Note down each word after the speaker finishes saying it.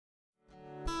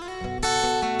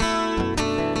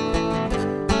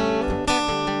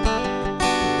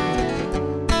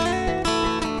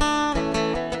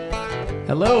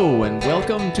Hello, and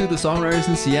welcome to the Songwriters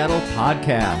in Seattle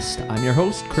podcast. I'm your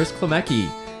host, Chris Klemecki,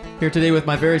 here today with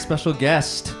my very special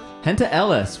guest, Henta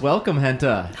Ellis. Welcome,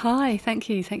 Henta. Hi, thank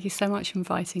you. Thank you so much for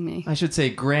inviting me. I should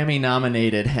say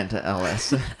Grammy-nominated Henta Ellis.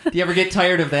 Do you ever get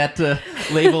tired of that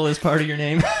label as part of your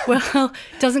name? Well,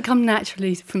 it doesn't come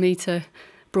naturally for me to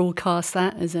broadcast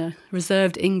that as a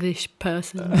reserved English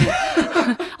person.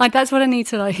 That's what I need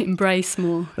to embrace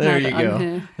more. There you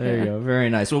go. There you go. Very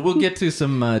nice. Well, we'll get to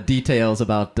some details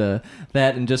about that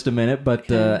in just a minute, but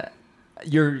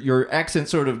your accent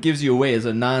sort of gives you away as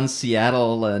a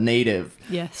non-Seattle native.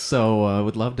 Yes. So I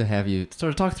would love to have you sort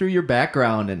of talk through your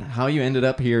background and how you ended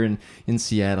up here in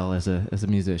Seattle as a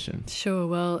musician. Sure.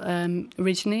 Well,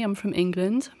 originally I'm from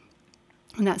England,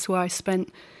 and that's where I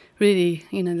spent really,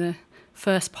 the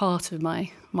first part of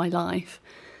my life.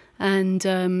 And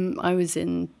I was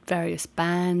in various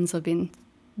bands. I've been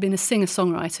a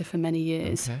singer-songwriter for many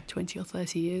years, 20 or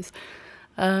 30 years.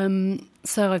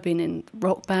 So I've been in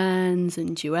rock bands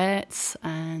and duets,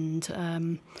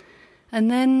 and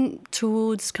then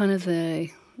towards kind of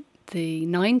the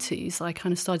 90s, I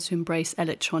kind of started to embrace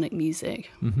electronic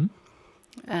music,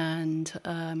 and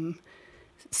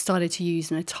started to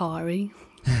use an Atari.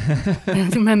 I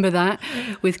remember that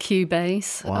with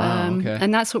Cubase. Wow, okay.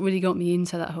 And that's what really got me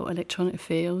into that whole electronic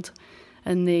field,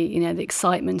 and the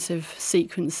excitement of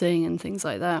sequencing and things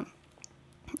like that.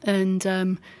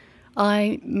 And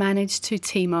I managed to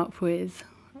team up with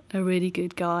a really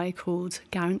good guy called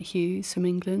Garrett Hughes from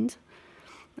England,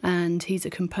 and he's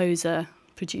a composer,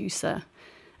 producer.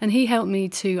 And he helped me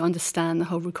to understand the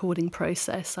whole recording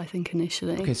process, I think,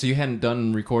 initially. Okay, so you hadn't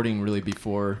done recording really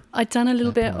before? I'd done a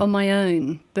little bit on my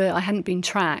own, but I hadn't been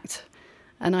tracked.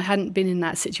 And I hadn't been in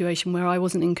that situation where I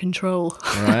wasn't in control.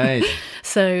 Right.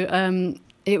 So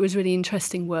it was really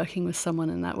interesting working with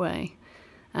someone in that way.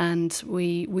 And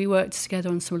we worked together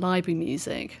on some library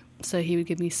music. So he would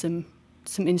give me some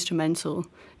instrumental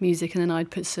music, and then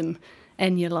I'd put some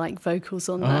Enya-like vocals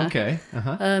on there. Okay.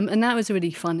 Uh-huh. And that was a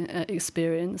really fun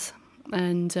experience.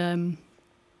 And then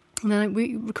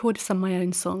we recorded some of my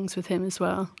own songs with him as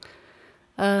well,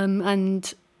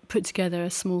 and put together a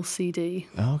small CD.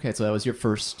 Oh, okay, so that was your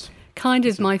first... Kind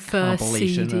of my first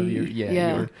compilation CD. Of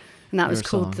your and that was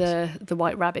called songs. the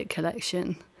White Rabbit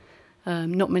Collection.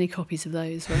 Not many copies of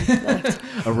those were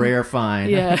left. A rare find.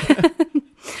 Yeah.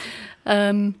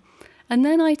 And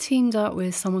then I teamed up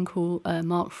with someone called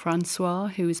Marc Francois,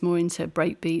 who was more into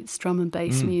breakbeats, drum and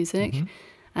bass music,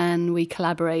 and we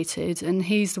collaborated. And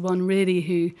he's the one really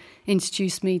who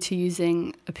introduced me to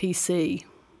using a PC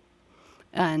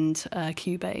and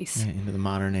Cubase. Yeah, into the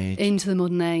modern age. Into the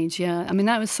modern age, yeah. I mean,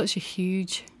 that was such a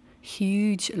huge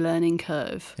learning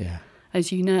curve,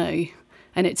 as you know.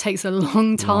 And it takes a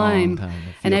long time.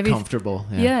 And comfortable.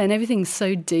 Yeah, and everything's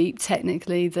so deep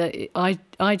technically that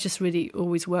I just really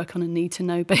always work on a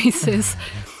need-to-know basis.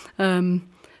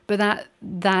 But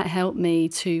that helped me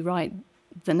to write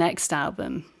the next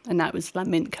album, and that was La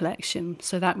Mint Collection.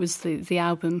 So that was the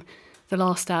album, the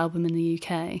last album in the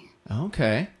UK.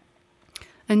 Okay.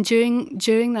 And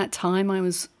during that time, I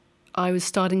was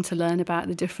starting to learn about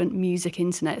the different music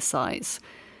internet sites.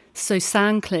 So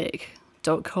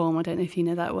SoundClick.com, I don't know if you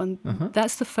know that one.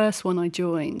 That's the first one I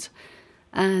joined,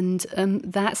 and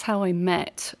that's how I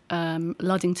met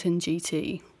Luddington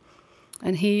GT,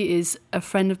 and he is a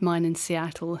friend of mine in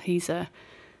Seattle. He's an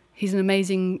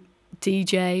amazing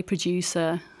DJ,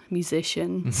 producer,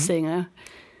 musician, singer,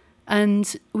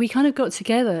 and we kind of got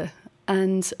together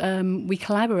and we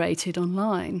collaborated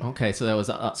online. Okay, so that was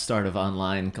the start of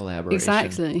online collaboration.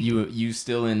 Exactly. You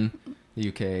still in the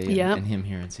UK and him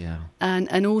here in Seattle.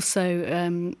 And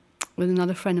also with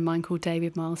another friend of mine called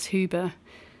David Miles Huber,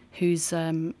 who's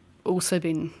also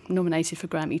been nominated for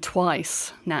Grammy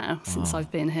twice now since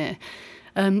I've been here.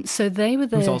 So they were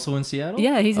there. Who's also in Seattle?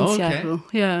 Yeah, he's in Seattle.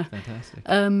 Yeah. Fantastic.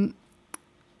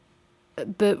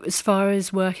 But as far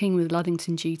as working with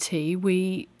Luddington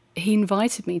GT, he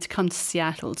invited me to come to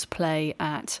Seattle to play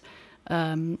at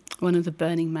one of the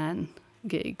Burning Man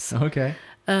gigs. Okay.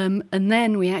 And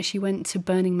then we actually went to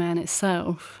Burning Man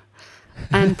itself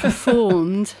and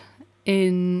performed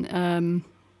in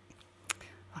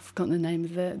I've forgotten the name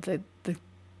of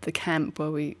the camp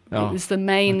where it was the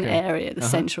main area, the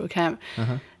central camp.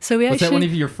 So we was that one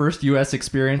of your first U.S.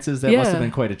 experiences? That must have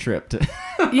been quite a trip to.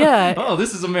 Oh,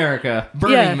 this is America.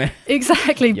 Burning Man.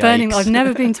 Exactly. Burning. I've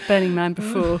never been to Burning Man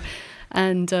before,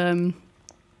 and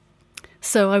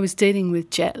so I was dealing with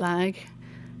jet lag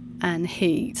and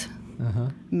heat,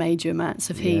 major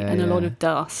amounts of heat, and a lot of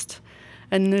dust.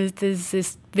 And there's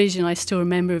this vision I still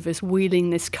remember of us wheeling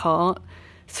this cart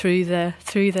through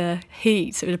the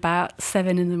heat at about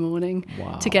 7 a.m.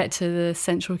 Wow. to get to the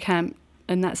central camp,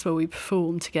 and that's where we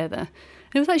performed together.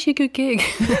 It was actually a good gig.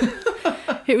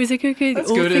 It was a good gig, That's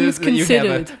all good things that considered. you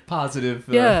have a positive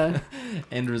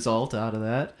end result out of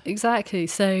that. Exactly.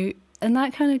 So, and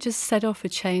that kind of just set off a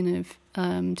chain of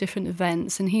different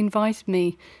events. And he invited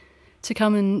me to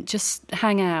come and just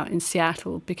hang out in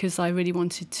Seattle because I really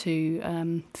wanted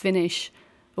to finish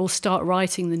or start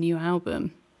writing the new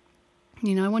album.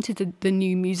 You know, I wanted the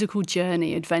new musical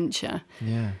journey adventure.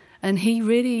 Yeah. And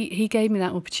he gave me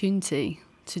that opportunity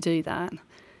to do that.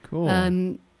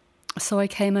 Cool. So I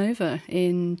came over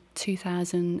in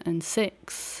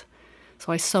 2006.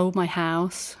 So I sold my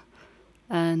house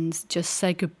and just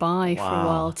said goodbye for a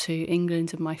while to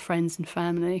England and my friends and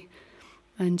family,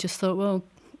 and just thought, well,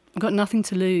 I've got nothing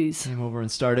to lose. Came over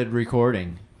and started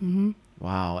recording. Mm-hmm.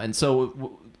 Wow. And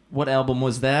so what album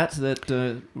was that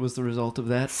was the result of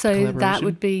that So that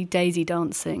would be Daisy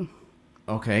Dancing.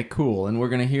 Okay, cool. And we're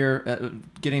going to hear,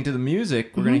 getting to the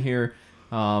music, we're going to hear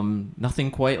Nothing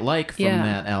Quite Like from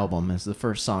that album as the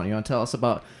first song. You want to tell us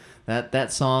about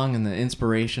that song and the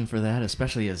inspiration for that,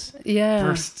 especially as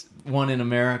first one in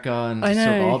America and sort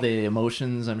of all the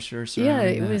emotions, I'm sure,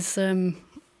 surrounding it was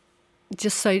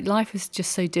just so, life was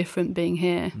just so different being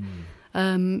here.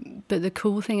 But the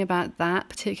cool thing about that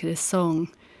particular song,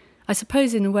 I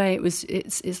suppose in a way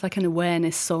it's like an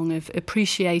awareness song of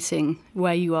appreciating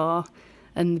where you are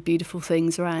and the beautiful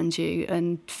things around you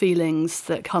and feelings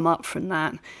that come up from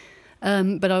that.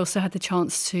 But I also had the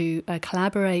chance to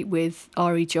collaborate with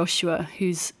Ari Joshua,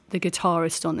 who's the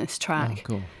guitarist on this track. Oh,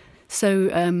 cool. So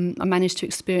I managed to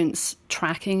experience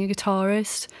tracking a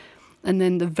guitarist and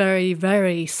then the very,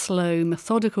 very slow,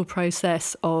 methodical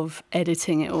process of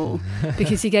editing it all.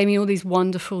 Because he gave me all these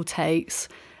wonderful takes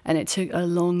and it took a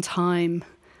long time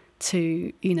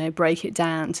to, you know, break it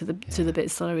down to the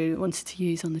bits that I really wanted to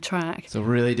use on the track. So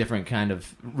really different kind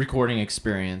of recording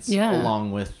experience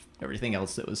along with everything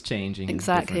else that was changing.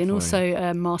 Exactly. And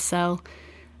also Marcel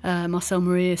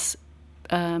Marius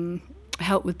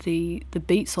helped with the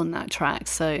beats on that track.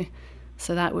 So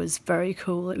that was very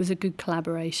cool. It was a good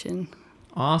collaboration.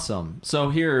 Awesome. So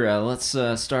here, let's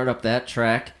start up that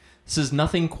track. This is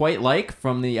Nothing Quite Like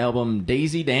from the album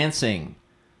Daisy Dancing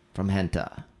from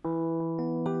Henta.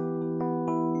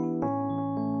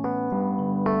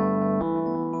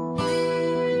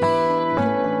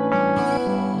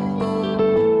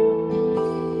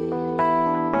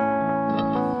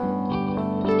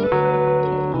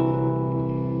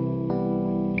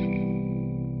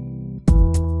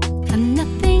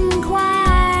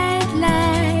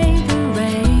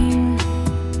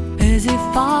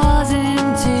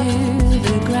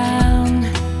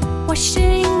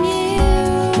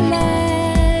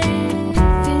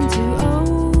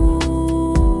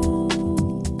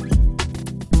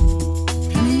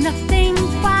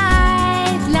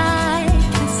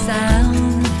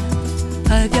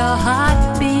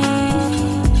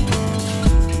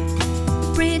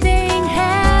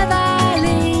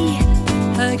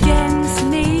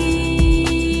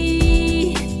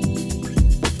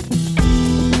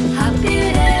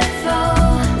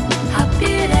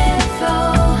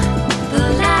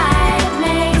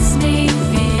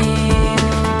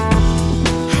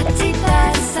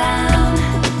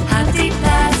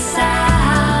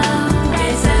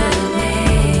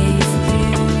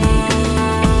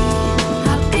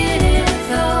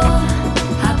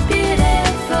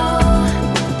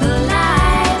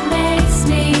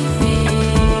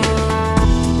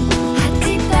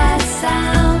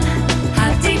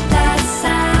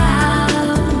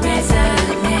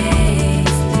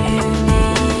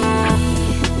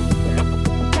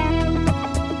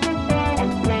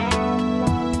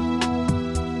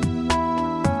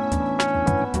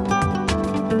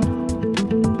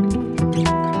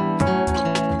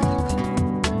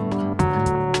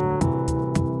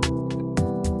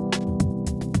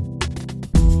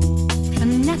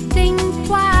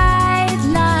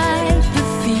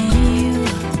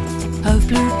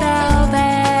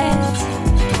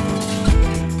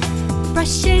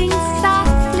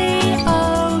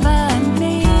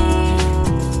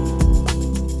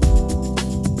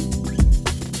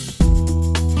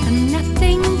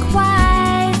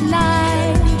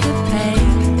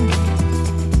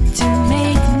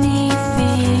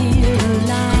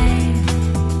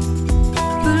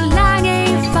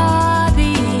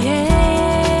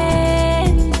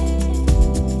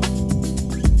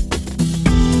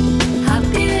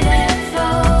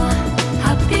 How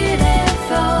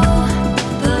beautiful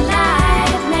the light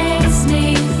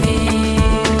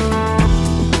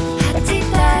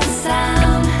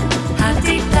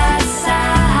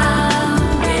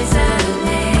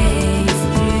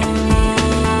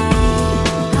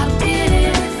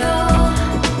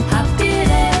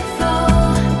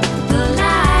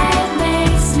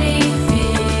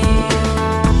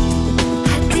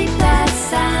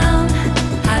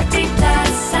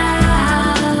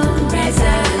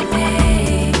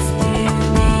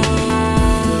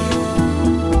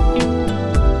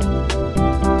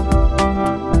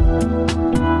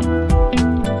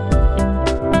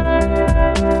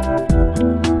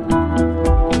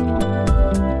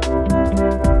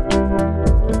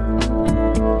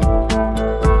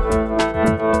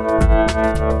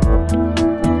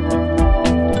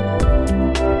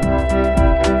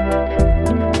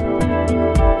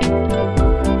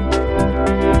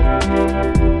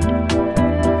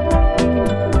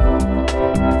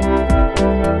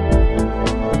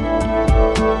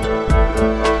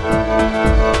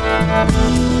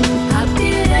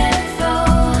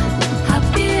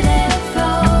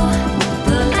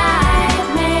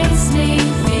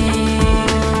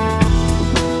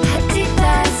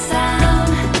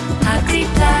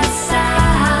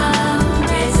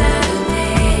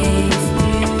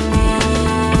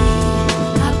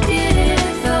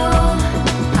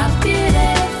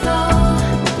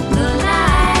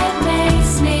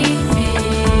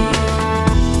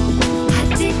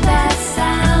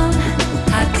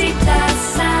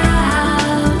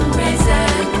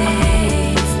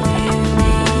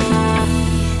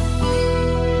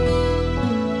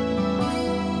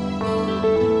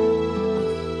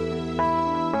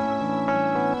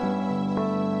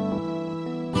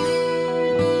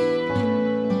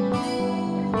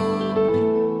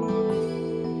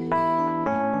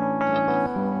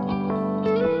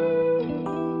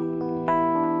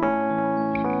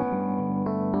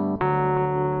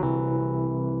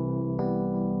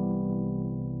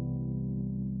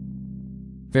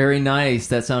Very nice.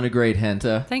 That sounded great,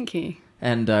 Henta. Thank you.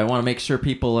 And I want to make sure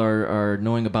people are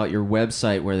knowing about your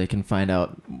website where they can find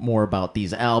out more about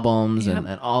these albums and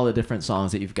all the different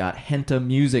songs that you've got.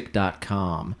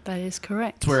 HentaMusic.com. That is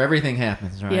correct. It's where everything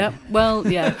happens, right? Yep. Well,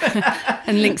 yeah.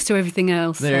 And links to everything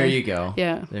else. There you go.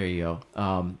 Yeah. There you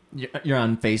go. You're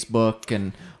on Facebook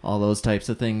and all those types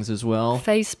of things as well?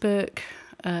 Facebook,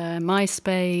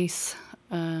 MySpace,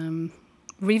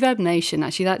 Reverb Nation.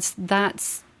 Actually,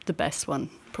 that's the best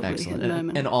one. Probably excellent. At the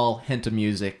moment. And all Henta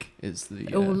Music is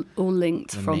the all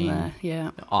linked the from main. there.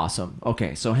 Yeah. Awesome.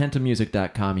 Okay, so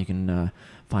HentaMusic.com, you can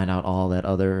find out all that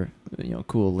other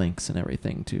cool links and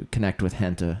everything to connect with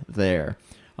Henta there.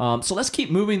 So let's keep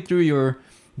moving through your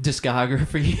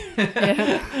discography.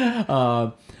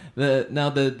 Yeah.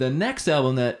 The next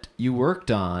album that you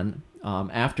worked on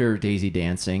after Daisy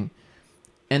Dancing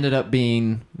ended up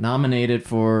being nominated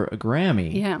for a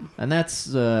Grammy. Yeah. And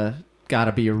that's got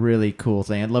to be a really cool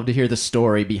thing. I'd love to hear the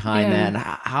story behind that and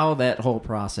how that whole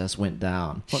process went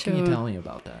down. What can you tell me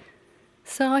about that?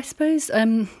 So I suppose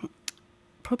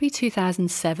probably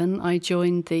 2007 I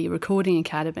joined the Recording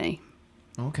Academy.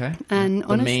 Okay. And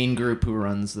the main group who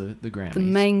runs the Grammys. The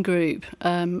main group,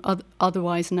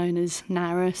 otherwise known as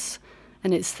NARAS,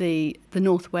 and it's the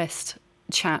Northwest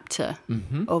chapter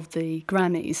of the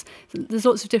Grammys. There's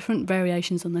lots of different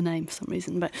variations on the name for some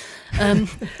reason, but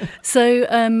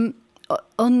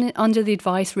under the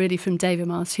advice really from David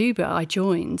Miles Huber, I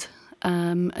joined,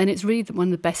 and it's really one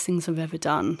of the best things I've ever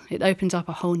done. It opened up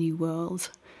a whole new world.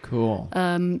 Cool.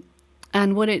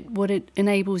 And what it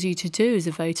enables you to do as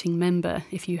a voting member,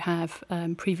 if you have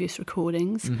previous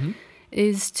recordings,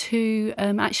 is to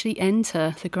actually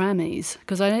enter the Grammys,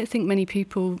 because I don't think many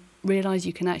people realise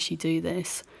you can actually do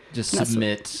this. Just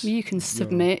submit. You can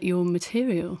submit your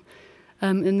material,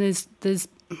 and there's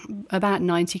about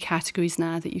 90 categories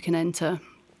now that you can enter.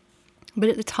 But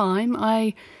at the time,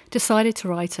 I decided to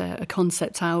write a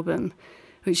concept album,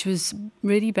 which was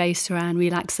really based around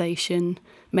relaxation,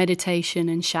 meditation,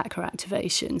 and chakra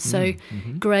activation. So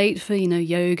great for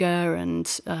yoga and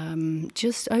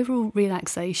just overall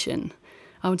relaxation.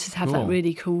 I wanted to have that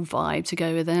really cool vibe to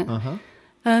go with it.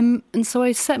 And so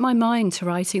I set my mind to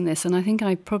writing this, and I think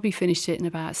I probably finished it in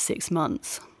about 6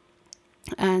 months.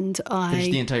 And I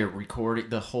finished the entire recording,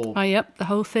 the whole. The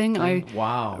whole thing. I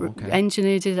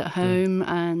engineered it at home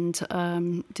and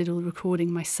did all the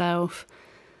recording myself,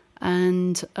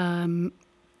 and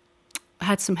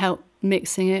had some help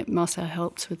mixing it. Marcel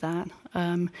helped with that.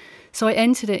 So I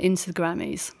entered it into the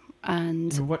Grammys.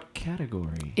 And in what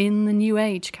category? In the New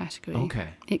Age category. Okay.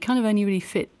 It kind of only really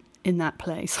fit in that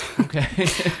place. Okay.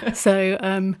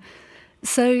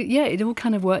 So yeah, it all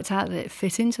kind of worked out that it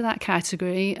fit into that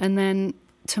category, and then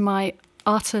to my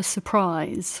utter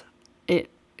surprise, it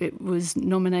was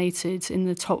nominated in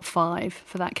the top 5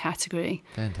 for that category.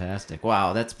 Fantastic!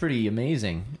 Wow, that's pretty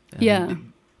amazing. Yeah.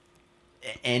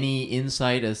 Any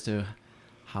insight as to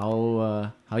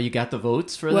how you got the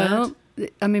votes for that? Well,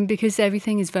 I mean, because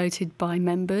everything is voted by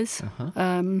members,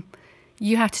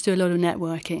 you have to do a lot of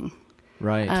networking.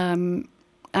 Right.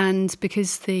 And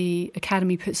because the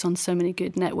Academy puts on so many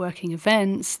good networking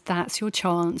events, that's your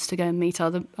chance to go and meet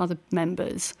other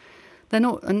members. They're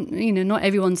not, not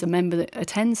everyone's a member that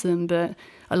attends them, but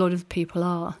a lot of people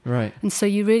are. Right. And so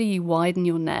you widen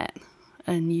your net,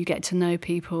 and you get to know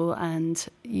people, and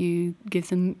you give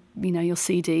them, your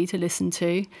CD to listen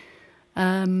to.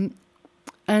 And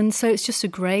so it's just a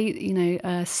great,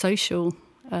 social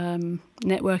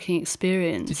networking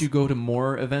experience. Did you go to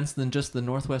more events than just the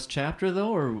Northwest chapter,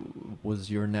 though, or was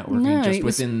your networking just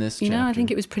within this chapter? I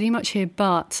think it was pretty much here,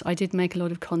 but I did make a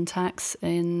lot of contacts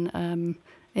in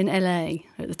LA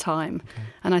at the time,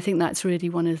 and I think that's really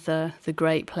one of the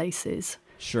great places.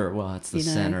 Sure, well, it's the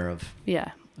center of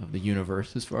the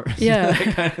universe as far as that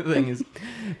kind of thing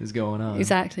is going on.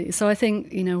 Exactly. So I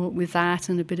think, with that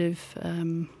and a bit of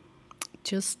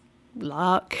just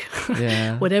luck,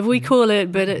 whatever we call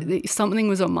it, but something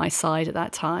was on my side at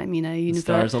that time. The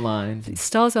stars aligned. The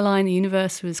stars aligned. The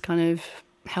universe was kind of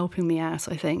helping me out,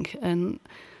 I think, and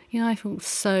I feel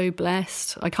so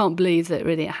blessed. I can't believe that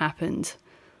really it happened.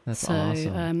 That's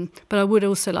awesome. But I would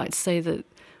also like to say that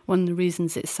one of the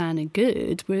reasons it sounded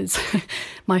good was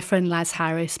my friend Laz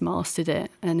Harris mastered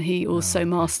it, and he also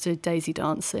mastered Daisy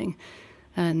Dancing,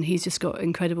 and he's just got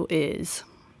incredible ears.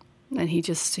 And he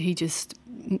just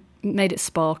made it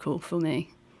sparkle for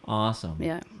me. Awesome.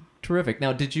 Yeah. Terrific.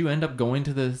 Now, did you end up going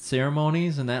to the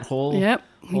ceremonies and that whole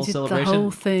celebration? The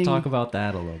whole thing. Talk about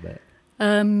that a little bit.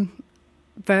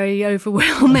 Very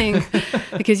overwhelming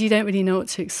because you don't really know what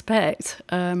to expect.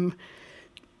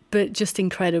 But just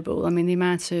incredible. I mean, the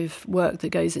amount of work that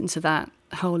goes into that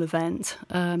whole event.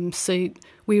 So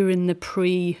we were in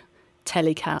the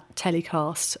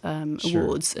telecast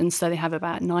awards, and so they have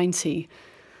about 90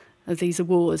 of these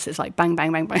awards. It's like bang,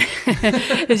 bang, bang, bang,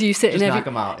 as you sit Just in knock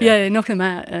them out. Yeah, knock them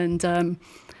out. And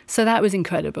so that was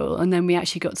incredible. And then we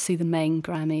actually got to see the main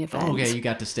Grammy event. Oh, okay, you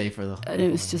got to stay for the. And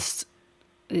it was just,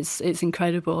 it's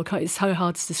incredible. It's so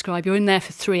hard to describe. You're in there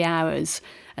for 3 hours,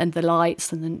 and the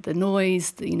lights and the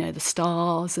noise, the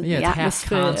stars and the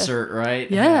atmosphere. Half concert, right?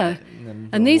 Yeah,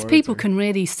 and these people can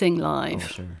really sing live. Oh,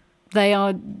 sure. They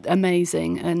are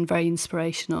amazing and very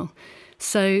inspirational.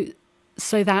 So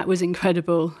that was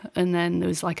incredible. And then there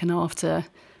was like an after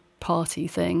party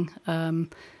thing, and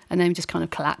then we just kind of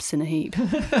collapsed in a heap.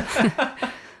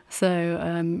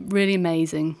 So really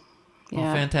amazing.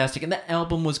 Yeah, fantastic. And that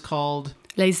album was called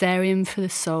Laserium for the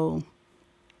Soul.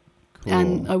 Cool.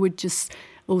 And I would just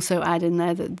also add in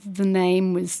there that the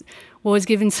name was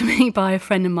given to me by a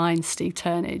friend of mine, Steve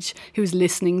Turnage, who was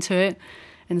listening to it,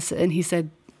 and he said,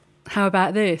 "How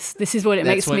about this? This is what it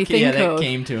makes me think of." Yeah, that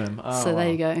came to him. Oh, so there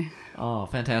you go. Oh,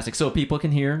 fantastic. So people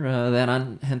can hear that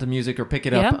on Henta Music or pick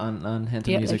it up on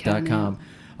hentamusic.com.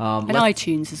 And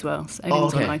iTunes as well. So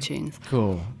everything's on iTunes.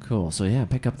 Cool. So yeah,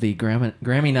 pick up the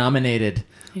Grammy-nominated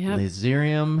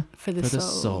Laserium for the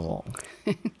Soul.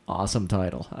 Awesome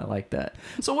title. I like that.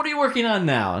 So what are you working on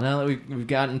now? Now that we've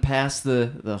gotten past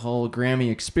the whole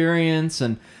Grammy experience,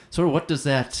 and sort of what does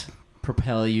that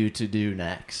propel you to do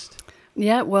next?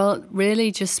 Yeah, well,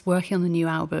 really just working on the new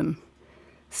album.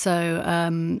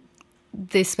 So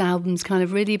this album's kind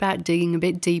of really about digging a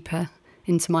bit deeper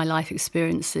into my life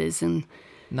experiences. And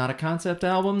not a concept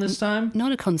album this time?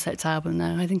 Not a concept album,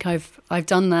 no. I think I've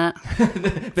done that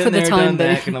for the time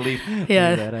being. Gonna leave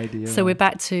that idea. So we're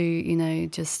back to,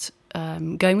 just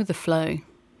going with the flow.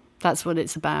 That's what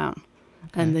it's about,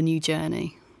 and the new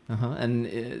journey.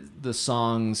 And the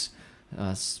songs,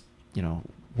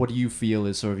 what do you feel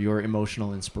is sort of your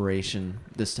emotional inspiration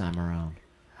this time around?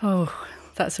 Oh,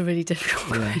 that's a really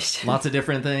difficult question. Lots of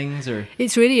different things, or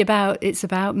it's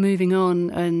about moving on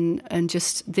and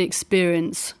just the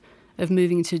experience of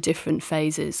moving into different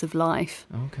phases of life.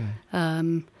 Okay.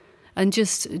 And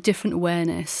just different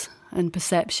awareness and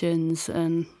perceptions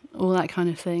and all that kind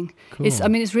of thing. Cool.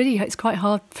 It's quite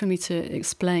hard for me to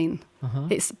explain.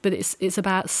 It's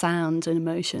about sound and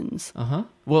emotions.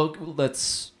 Well,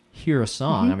 let's hear a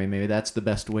song. I mean, maybe that's the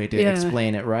best way to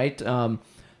explain it, right?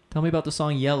 Tell me about the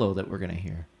song Yellow that we're going to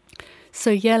hear. So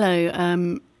Yellow,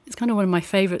 it's kind of one of my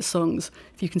favourite songs,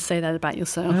 if you can say that about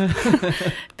yourself.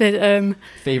 But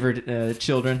favorite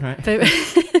children, right?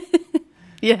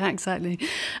 Yeah, exactly.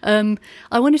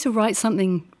 I wanted to write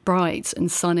something bright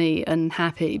and sunny and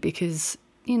happy because,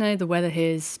 the weather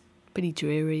here is pretty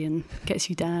dreary and gets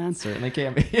you down. Certainly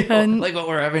can be. Like what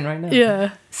we're having right now.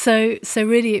 Yeah. So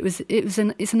really it's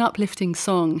an uplifting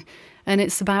song. And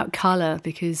it's about colour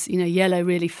because, yellow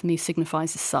really for me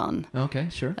signifies the sun. Okay,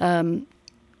 sure.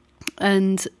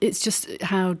 And it's just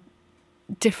how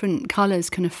different colours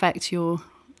can affect your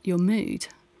mood.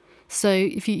 So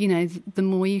if you, the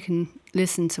more you can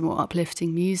listen to more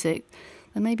uplifting music,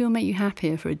 then maybe it'll make you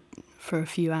happier for a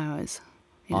few hours.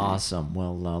 Awesome.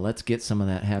 Well, let's get some of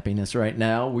that happiness right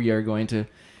now. We are going to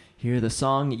hear the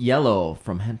song Yellow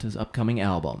from Henta's upcoming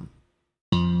album.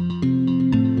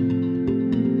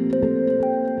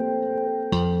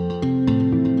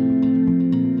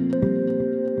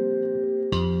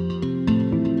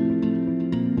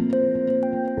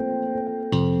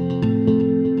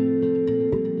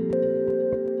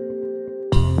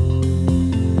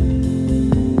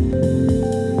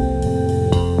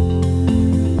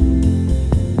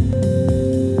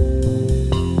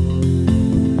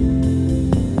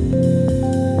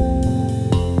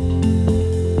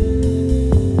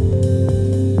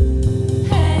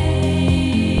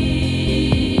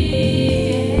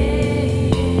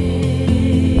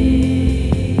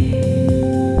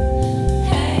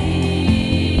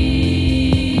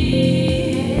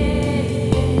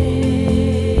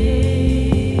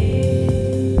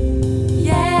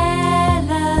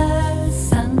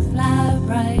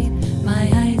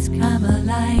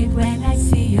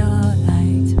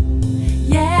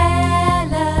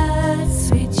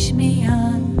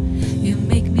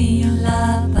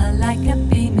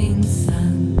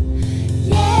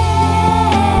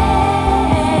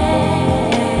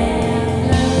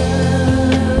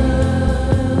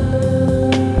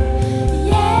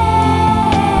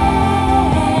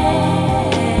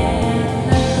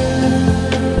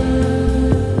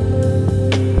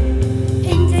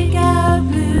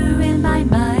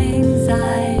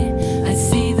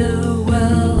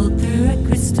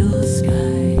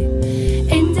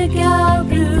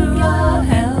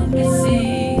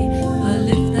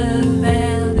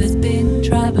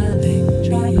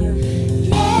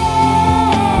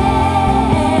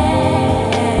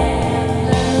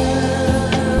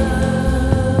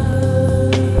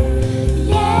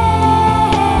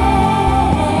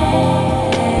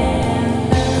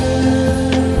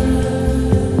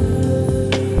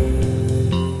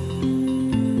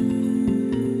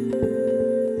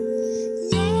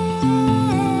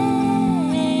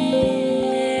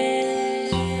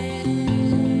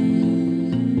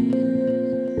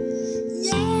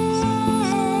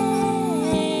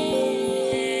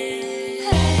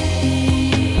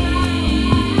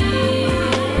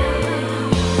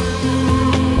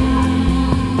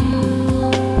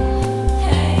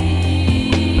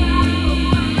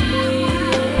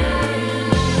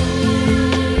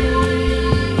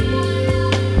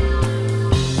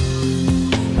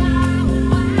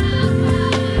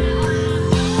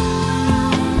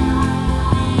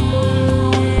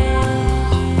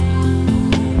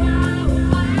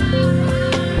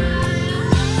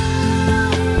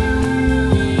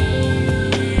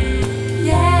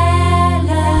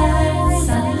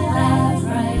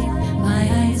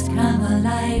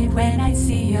 alive when I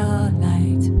see your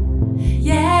light.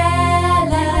 Yeah,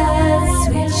 love,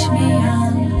 switch me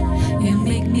on. You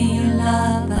make me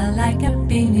love like a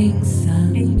beaming sun.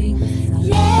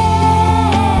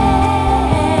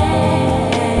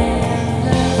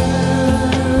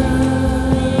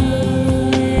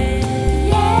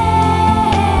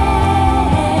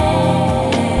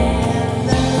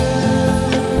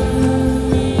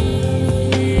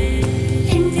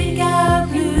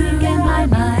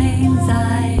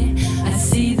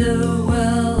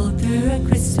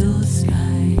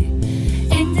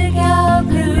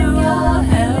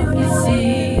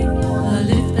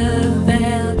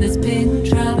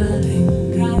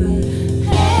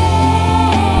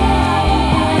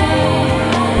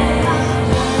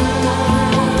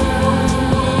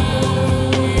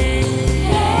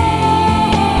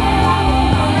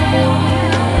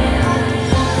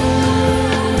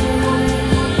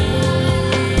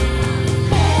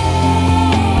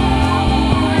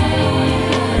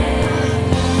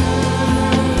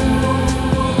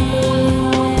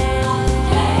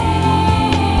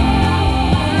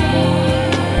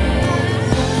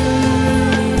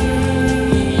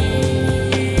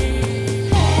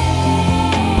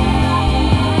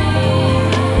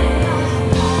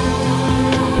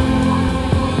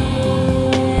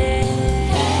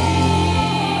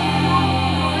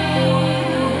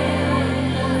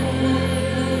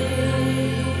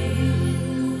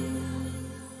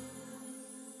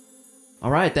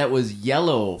 That was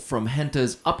Yellow from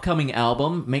Henta's upcoming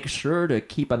album. Make sure to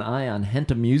keep an eye on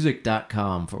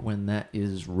hentamusic.com for when that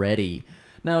is ready.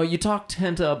 Now, you talked,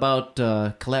 Henta, about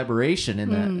collaboration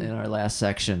in our last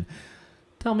section.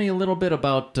 Tell me a little bit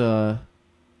about the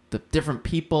different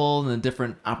people and the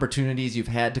different opportunities you've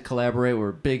had to collaborate.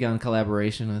 We're big on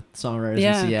collaboration with songwriters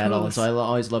in Seattle, and so I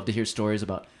always love to hear stories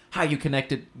about how you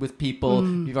connected with people.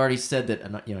 You've already said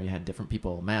that you had different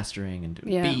people mastering and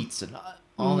doing beats and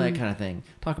all that kind of thing.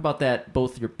 Talk about that,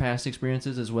 both your past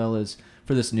experiences as well as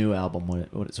for this new album,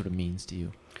 what it sort of means to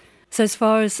you. So as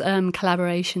far as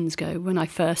collaborations go, when I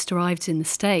first arrived in the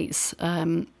States,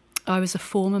 I was a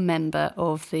former member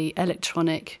of the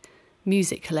Electronic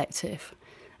Music Collective.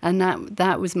 And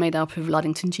that was made up of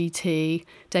Luddington GT,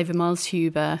 David Miles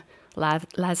Huber,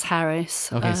 Laz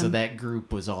Harris. Okay, so that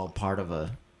group was all part of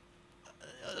a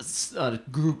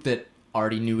group that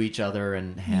already knew each other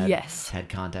and had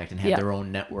contact and had their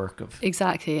own network of...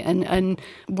 Exactly. And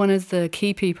one of the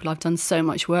key people I've done so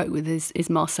much work with is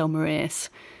Marcel Marias,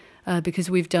 because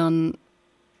we've done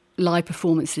live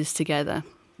performances together.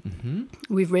 Mm-hmm.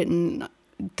 We've written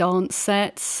dance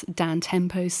sets, down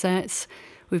tempo sets.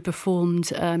 We've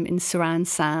performed in surround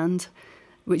sound,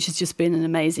 which has just been an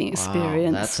amazing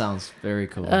experience. Wow, that sounds very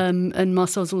cool. And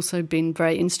Marcel's also been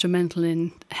very instrumental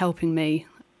in helping me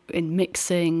in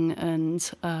mixing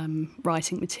and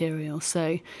writing material.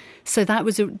 So that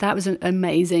was an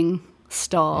amazing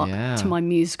start to my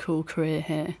musical career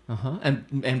here. Uh-huh.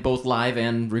 And both live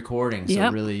and recording. So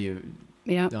really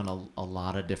you've done a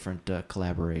lot of different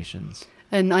collaborations.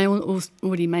 And I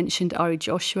already mentioned Ari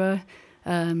Joshua,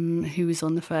 who was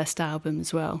on the first album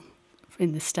as well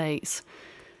in the States.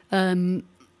 And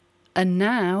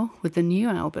now with the new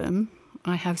album,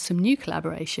 I have some new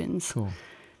collaborations. Cool.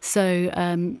 So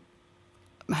I'm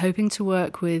hoping to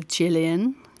work with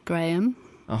Gillian Graham.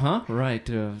 Right.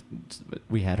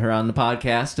 We had her on the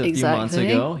podcast a few months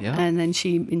ago. Yeah. And then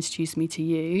she introduced me to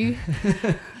you.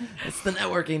 It's the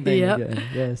networking thing again.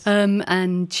 Yes.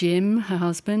 And Jim, her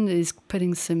husband, is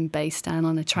putting some bass down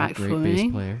on a track for me. Great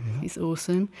bass player. Yeah. He's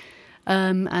awesome.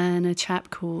 And a chap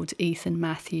called Ethan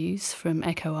Matthews from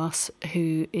Echo Us,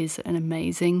 who is an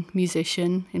amazing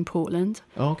musician in Portland.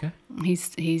 Oh, okay.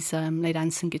 He's laid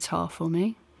down some guitar for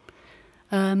me.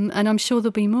 And I'm sure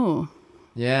there'll be more.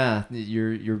 Yeah,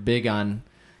 you're big on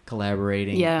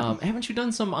collaborating. Yeah. Haven't you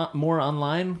done some more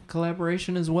online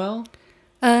collaboration as well?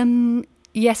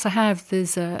 Yes, I have.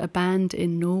 There's a band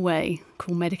in Norway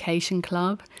called Medication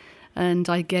Club, and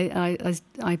I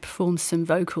performed some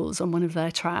vocals on one of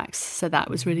their tracks, so that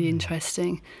was really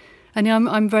interesting. And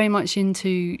I'm very much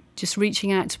into just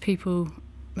reaching out to people,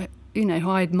 who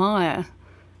I admire.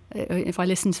 If I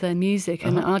listen to their music,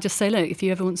 and I'll just say, look, if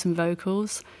you ever want some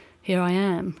vocals, here I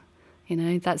am.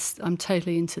 I'm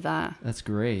totally into that. That's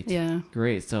great. Yeah.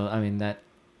 Great. So, that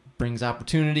brings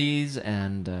opportunities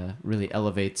and really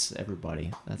elevates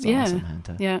everybody. That's awesome,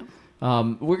 Henta. Yeah.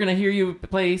 We're going to hear you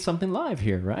play something live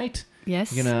here, right?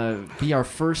 Yes. You're going to be our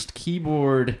first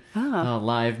keyboard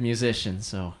live musician.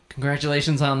 So,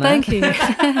 congratulations on that. Thank you.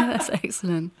 That's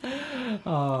excellent.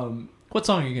 What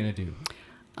song are you going to do?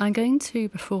 I'm going to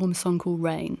perform a song called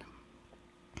Rain.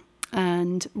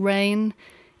 And Rain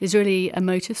is really a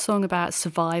emotive song about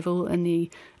survival and the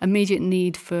immediate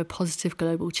need for positive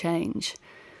global change.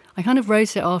 I kind of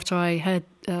wrote it after I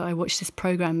watched this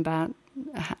program about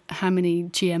how many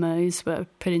GMOs were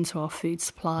put into our food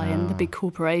supply and the big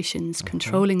corporations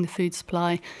controlling the food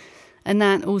supply. And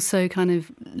that also kind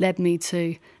of led me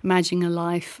to imagining a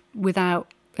life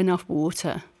without enough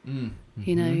water,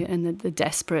 you know, and the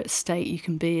desperate state you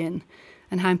can be in,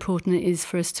 and how important it is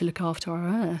for us to look after our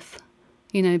earth,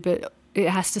 you know, but it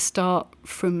has to start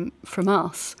from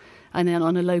us and then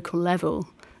on a local level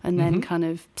and then kind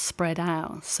of spread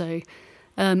out. So,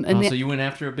 so you went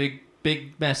after a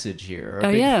big message here, or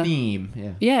a big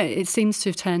theme. Yeah, it seems to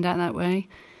have turned out that way.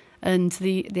 And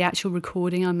the actual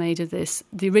recording I made of this,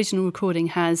 the original recording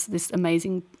has this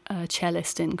amazing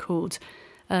cellist in called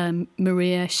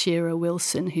Maria Shearer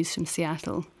Wilson, who's from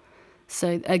Seattle.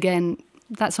 So again,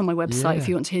 that's on my website if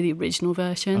you want to hear the original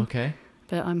version. Okay.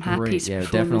 But I'm happy to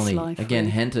perform definitely. this live.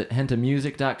 Again,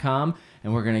 hentamusic.com,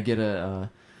 and we're going to get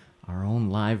our own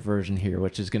live version here,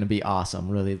 which is going to be awesome.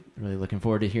 Really, really looking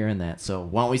forward to hearing that. So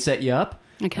why don't we set you up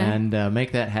and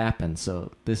make that happen?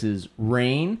 So this is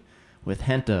Rain with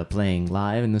Henta playing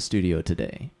live in the studio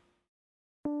today.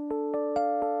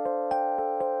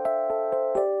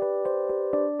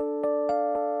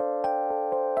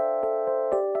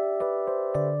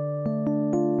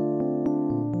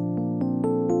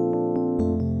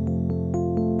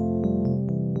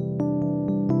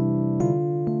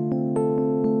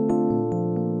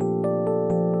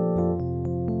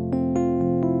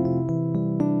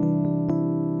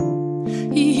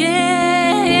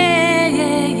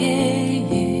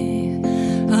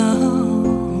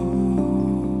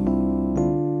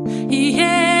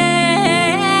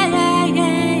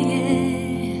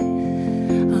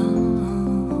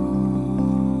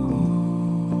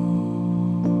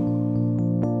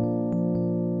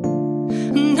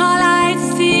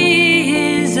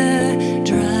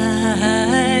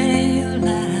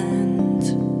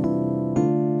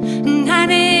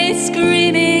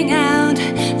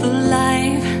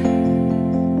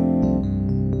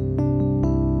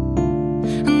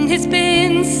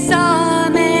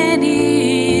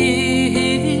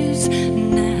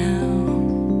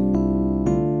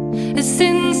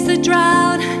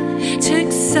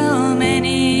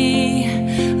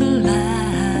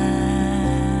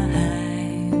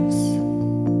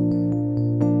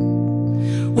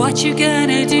 What you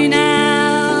gonna do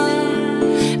now?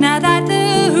 Now that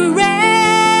the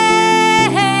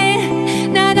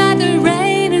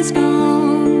rain is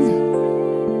gone.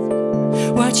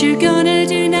 What you gonna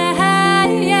do now?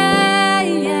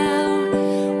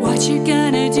 What you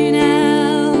gonna do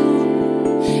now?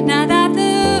 Now that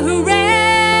the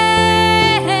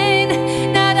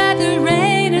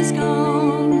rain is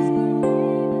gone.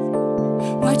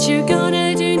 What you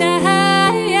gonna do now?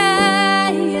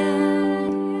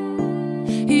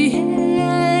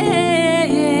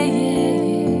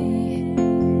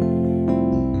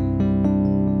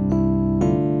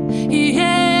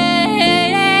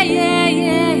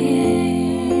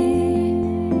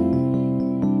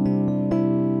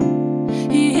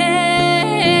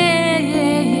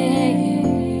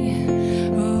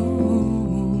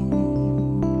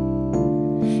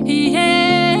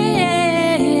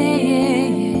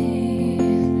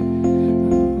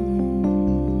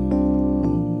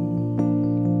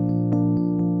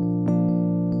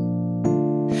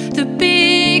 The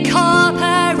big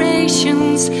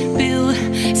corporations bill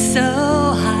so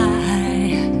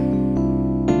high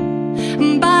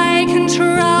by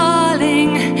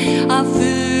controlling our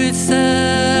food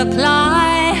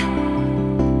supply.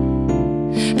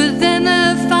 But then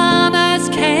the farmers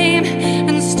came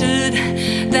and stood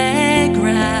their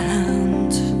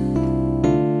ground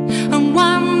and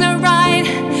won the right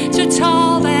to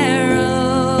toll their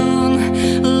own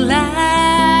land.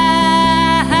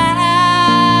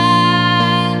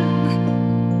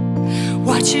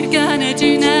 What you gonna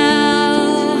do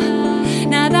now?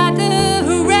 Now that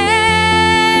the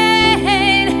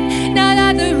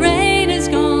rain is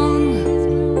gone.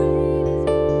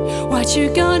 What you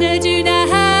gonna do now?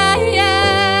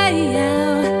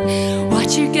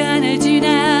 What you gonna do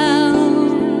now?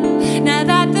 Now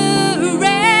that the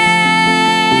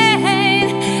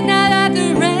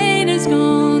rain is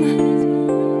gone.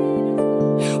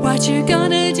 What you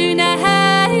gonna do now?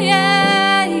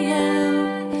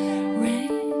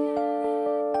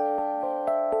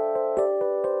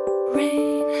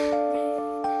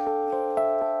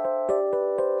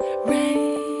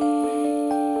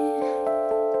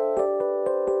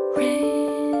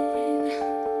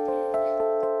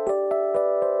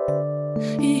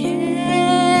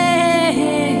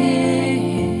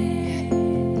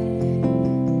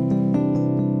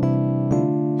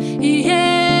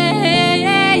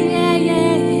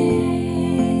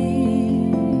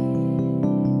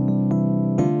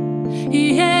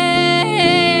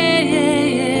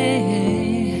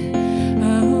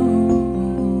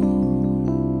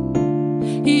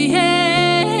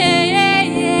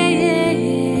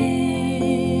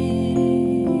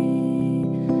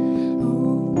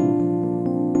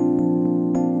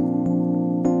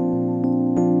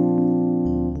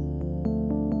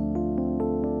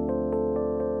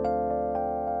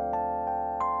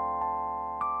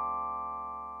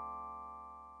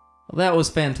 That was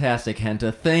fantastic,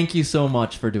 Henta. Thank you so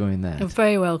much for doing that. You're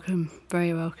very welcome.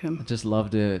 Very welcome. I just love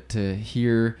to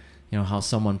hear, how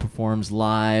someone performs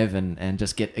live and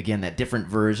just get, again, that different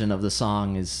version of the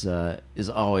song is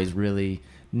always really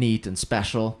neat and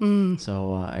special.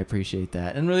 So I appreciate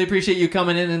that. And really appreciate you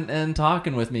coming in and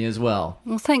talking with me as well.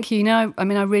 Well, thank you. No, I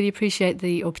mean, I really appreciate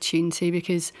the opportunity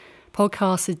because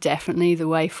podcasts are definitely the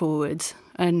way forward.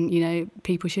 And,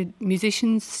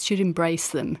 musicians should embrace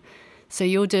them. So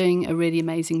you're doing a really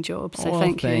amazing job. So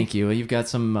thank you. Thank you. You've got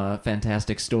some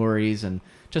fantastic stories and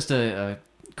just a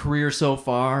career so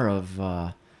far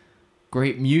of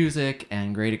great music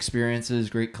and great experiences,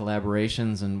 great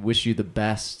collaborations, and wish you the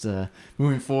best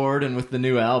moving forward and with the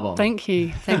new album. Thank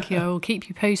you. Thank you. I will keep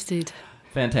you posted.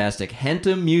 Fantastic.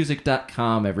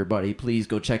 HentaMusic.com, everybody. Please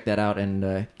go check that out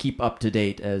and keep up to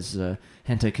date as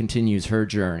Henta continues her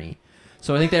journey.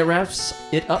 So I think that wraps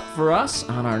it up for us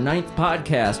on our 9th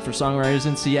podcast for Songwriters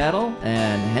in Seattle.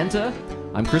 And Henta,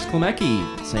 I'm Chris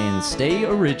Klemecki saying stay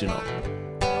original.